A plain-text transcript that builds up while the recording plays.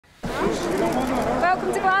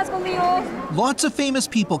Welcome to Glasgow, Leo. Lots of famous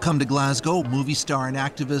people come to Glasgow. Movie star and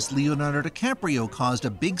activist Leonardo DiCaprio caused a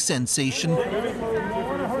big sensation.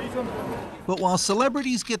 But while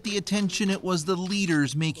celebrities get the attention, it was the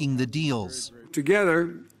leaders making the deals.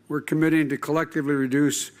 Together, we're committing to collectively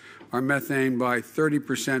reduce our methane by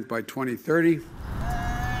 30% by 2030.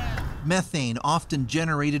 Methane, often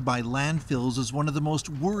generated by landfills, is one of the most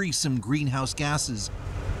worrisome greenhouse gases.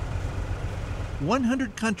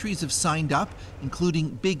 100 countries have signed up, including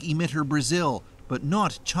big emitter Brazil, but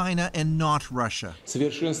not China and not Russia.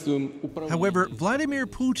 However, Vladimir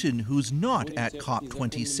Putin, who's not at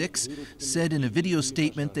COP26, said in a video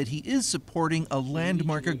statement that he is supporting a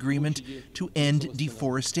landmark agreement to end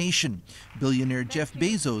deforestation. Billionaire Jeff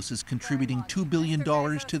Bezos is contributing $2 billion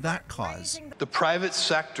to that cause. The private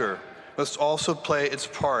sector must also play its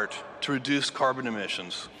part to reduce carbon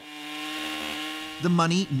emissions. The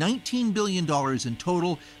money, $19 billion in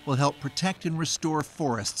total, will help protect and restore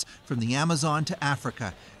forests from the Amazon to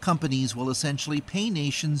Africa. Companies will essentially pay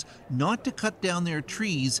nations not to cut down their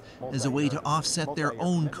trees as a way to offset their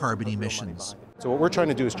own carbon emissions. So what we're trying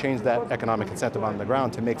to do is change that economic incentive on the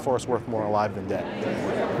ground to make forests worth more alive than dead.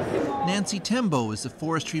 Nancy Tembo is the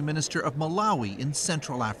forestry minister of Malawi in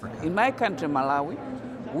Central Africa. In my country, Malawi,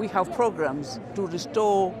 we have programs to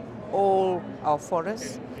restore all our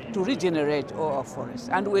forests, to regenerate all our forests,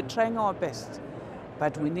 and we're trying our best,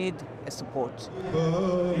 but we need a support.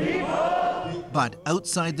 But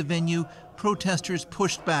outside the venue, protesters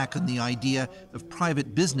pushed back on the idea of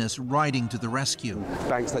private business riding to the rescue.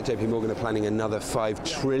 Banks like JP Morgan are planning another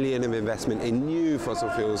 $5 trillion of investment in new fossil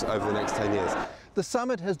fuels over the next 10 years. The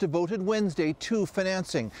summit has devoted Wednesday to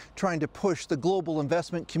financing, trying to push the global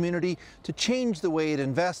investment community to change the way it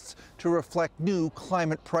invests to reflect new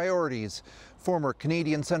climate priorities. Former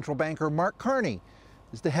Canadian central banker Mark Carney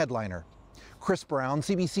is the headliner. Chris Brown,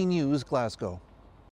 CBC News, Glasgow.